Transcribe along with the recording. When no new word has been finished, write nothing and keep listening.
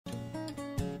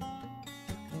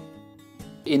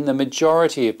In the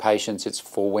majority of patients, it's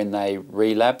for when they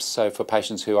relapse. So for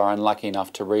patients who are unlucky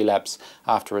enough to relapse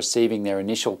after receiving their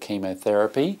initial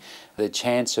chemotherapy, the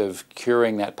chance of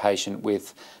curing that patient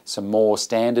with some more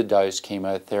standard dose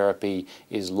chemotherapy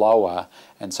is lower,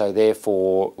 and so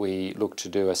therefore we look to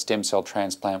do a stem cell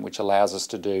transplant which allows us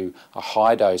to do a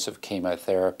high dose of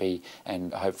chemotherapy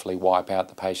and hopefully wipe out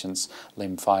the patient's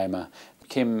lymphoma.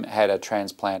 Kim had a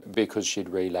transplant because she'd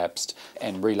relapsed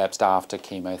and relapsed after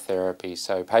chemotherapy.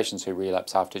 So patients who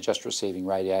relapse after just receiving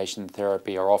radiation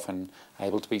therapy are often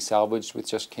able to be salvaged with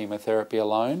just chemotherapy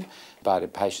alone. But in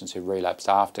patients who relapsed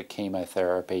after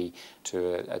chemotherapy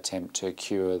to attempt to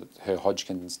cure her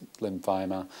Hodgkin's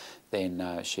lymphoma,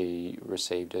 then she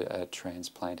received a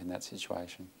transplant in that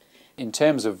situation. In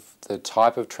terms of the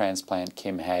type of transplant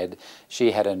Kim had,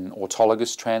 she had an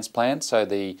autologous transplant, so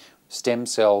the stem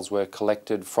cells were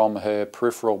collected from her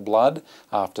peripheral blood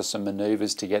after some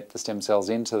manoeuvres to get the stem cells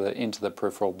into the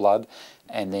peripheral blood,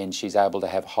 and then she's able to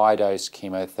have high dose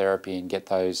chemotherapy and get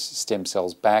those stem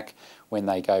cells back. When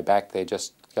they go back, they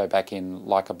just go back in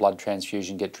like a blood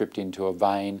transfusion, get dripped into a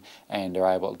vein, and are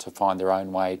able to find their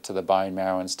own way to the bone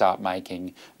marrow and start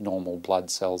making normal blood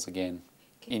cells again.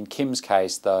 In Kim's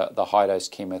case, the high-dose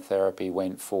chemotherapy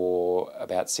went for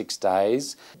about 6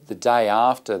 days. The day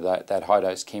after that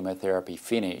high-dose chemotherapy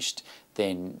finished,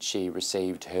 then she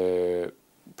received her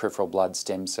peripheral blood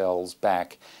stem cells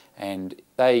back, and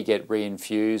they get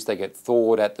reinfused, they get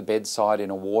thawed at the bedside in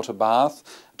a water bath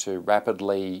to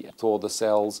rapidly thaw the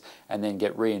cells, and then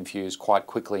get reinfused quite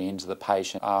quickly into the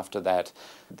patient. After that,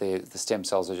 the stem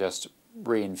cells are just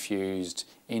reinfused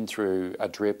in through a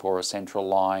drip or a central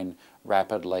line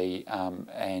rapidly,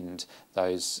 and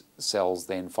those cells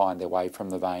then find their way from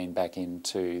the vein back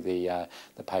into the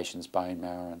patient's bone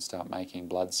marrow and start making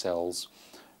blood cells.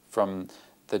 From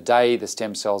the day the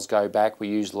stem cells go back, we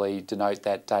usually denote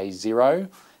that day 0,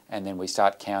 and then we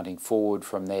start counting forward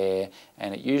from there,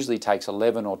 and it usually takes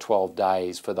 11 or 12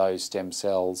 days for those stem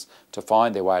cells to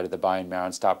find their way to the bone marrow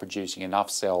and start producing enough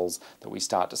cells that we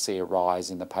start to see a rise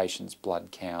in the patient's blood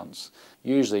counts.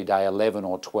 Usually day 11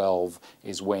 or 12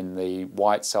 is when the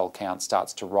white cell count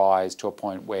starts to rise to a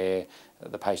point where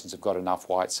the patients have got enough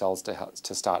white cells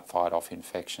to start fight off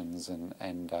infections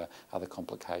and other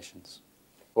complications.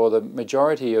 For the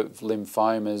majority of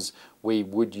lymphomas, we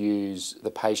would use the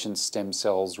patient's stem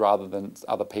cells rather than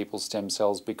other people's stem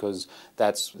cells because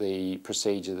that's the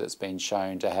procedure that's been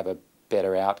shown to have a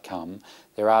better outcome.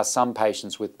 There are some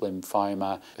patients with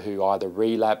lymphoma who either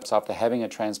relapse after having a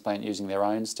transplant using their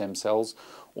own stem cells,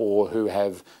 or who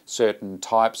have certain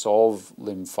types of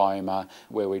lymphoma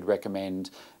where we'd recommend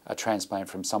a transplant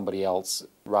from somebody else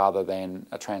rather than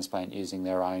a transplant using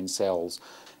their own cells.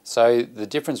 So the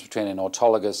difference between an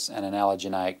autologous and an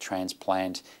allogeneic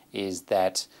transplant is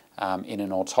that in an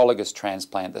autologous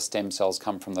transplant, the stem cells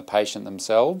come from the patient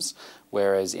themselves,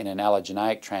 whereas in an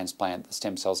allogeneic transplant, the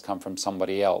stem cells come from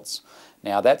somebody else.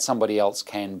 Now, that somebody else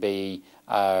can be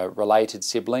a related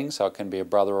sibling, so it can be a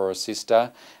brother or a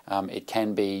sister. It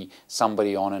can be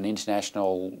somebody on an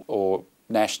international or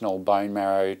national bone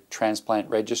marrow transplant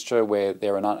register where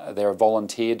they're a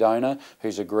volunteer donor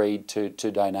who's agreed to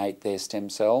donate their stem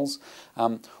cells.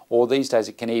 Or these days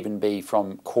it can even be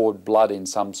from cord blood in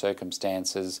some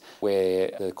circumstances where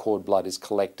the cord blood is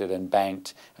collected and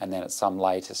banked and then at some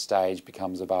later stage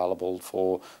becomes available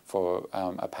for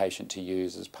a patient to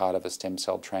use as part of a stem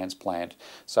cell transplant.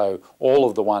 So all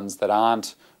of the ones that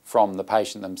aren't from the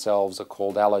patient themselves are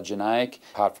called allogeneic,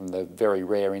 apart from the very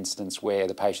rare instance where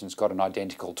the patient's got an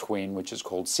identical twin, which is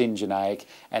called syngeneic,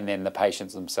 and then the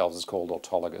patients themselves is called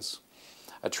autologous.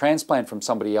 A transplant from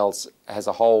somebody else has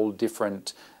a whole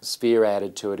different sphere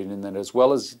added to it in that as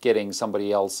well as getting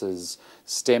somebody else's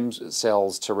stem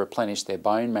cells to replenish their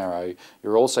bone marrow,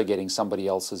 you're also getting somebody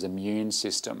else's immune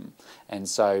system. And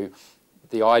so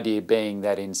the idea being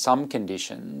that in some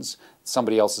conditions,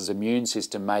 somebody else's immune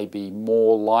system may be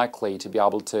more likely to be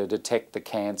able to detect the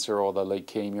cancer or the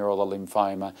leukemia or the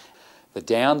lymphoma. The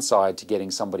downside to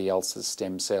getting somebody else's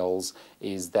stem cells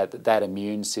is that that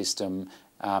immune system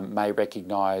may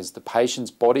recognise the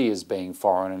patient's body as being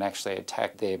foreign and actually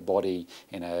attack their body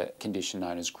in a condition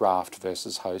known as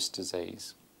graft-versus-host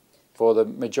disease. For the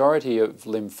majority of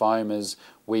lymphomas,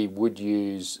 we would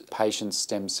use patient's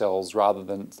stem cells rather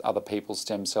than other people's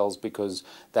stem cells because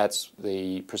that's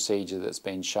the procedure that's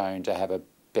been shown to have a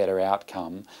better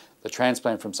outcome. The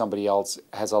transplant from somebody else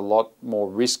has a lot more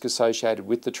risk associated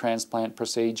with the transplant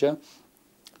procedure,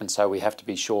 and so we have to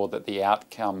be sure that the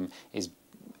outcome is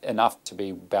enough to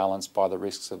be balanced by the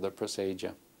risks of the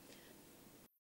procedure.